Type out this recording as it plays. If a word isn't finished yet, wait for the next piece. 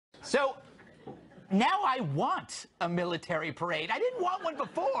So now I want a military parade. I didn't want one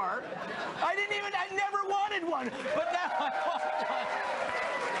before. I never wanted one, but now I want one.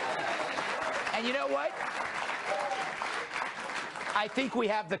 And you know what? I think we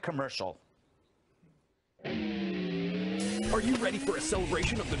have the commercial. Are you ready for a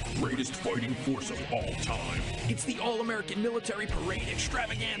celebration of the greatest fighting force of all time? It's the All-American Military Parade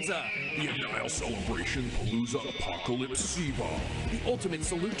Extravaganza. The Annihil Celebration Palooza Apocalypse Sea-Bomb. The ultimate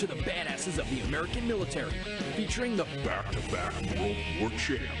salute to the badasses of the American military. Featuring the back-to-back World War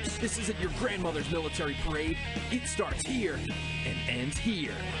champs. This isn't your grandmother's military parade. It starts here and ends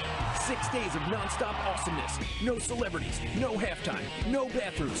here. 6 days of non-stop awesomeness. No celebrities, no halftime, no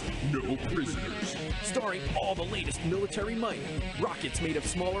bathrooms, no prisoners. Starring all the latest military might. Rockets made of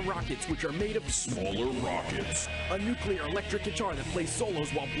smaller rockets, which are made of smaller rockets. A nuclear electric guitar that plays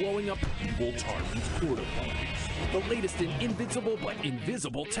solos while blowing up evil tyrants' porta potties. The latest in invincible but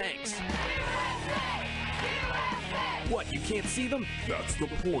invisible tanks. What, you can't see them? That's the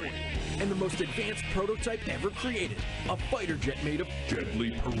point. And the most advanced prototype ever created, a fighter jet made of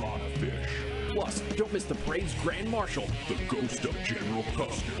deadly piranha fish. Plus, don't miss the parade's Grand Marshal, the ghost of General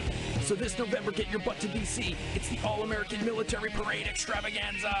Custer. So this November, get your butt to D.C. It's the All-American Military Parade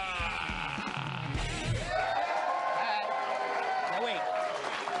Extravaganza! Now wait.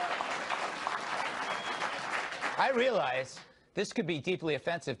 I realize this could be deeply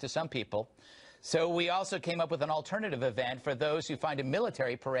offensive to some people. So we also came up with an alternative event for those who find a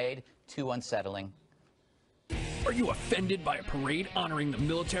military parade too unsettling. Are you offended by a parade honoring the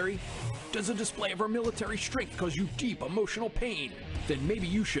military? Does a display of our military strength cause you deep emotional pain? Then maybe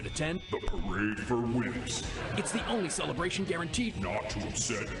you should attend the Parade for Wimps. It's the only celebration guaranteed not to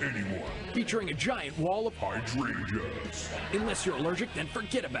upset anyone. Featuring a giant wall of hydrangeas. Unless you're allergic, then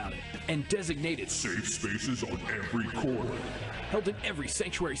forget about it. And designated safe spaces on every corner. Held in every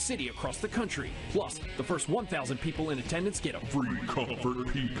sanctuary city across the country. Plus, the first 1,000 people in attendance get a free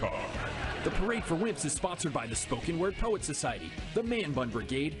comfort peacock. The Parade for Wimps is sponsored by the Spoken Word Poet Society, the Man Bun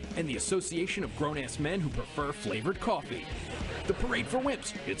Brigade, and the Association of Grown-Ass Men Who Prefer Flavored Coffee. The Parade for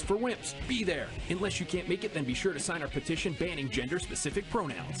Wimps. It's for wimps. Be there. Unless you can't make it, then be sure to sign our petition banning gender-specific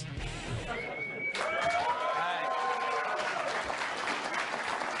pronouns.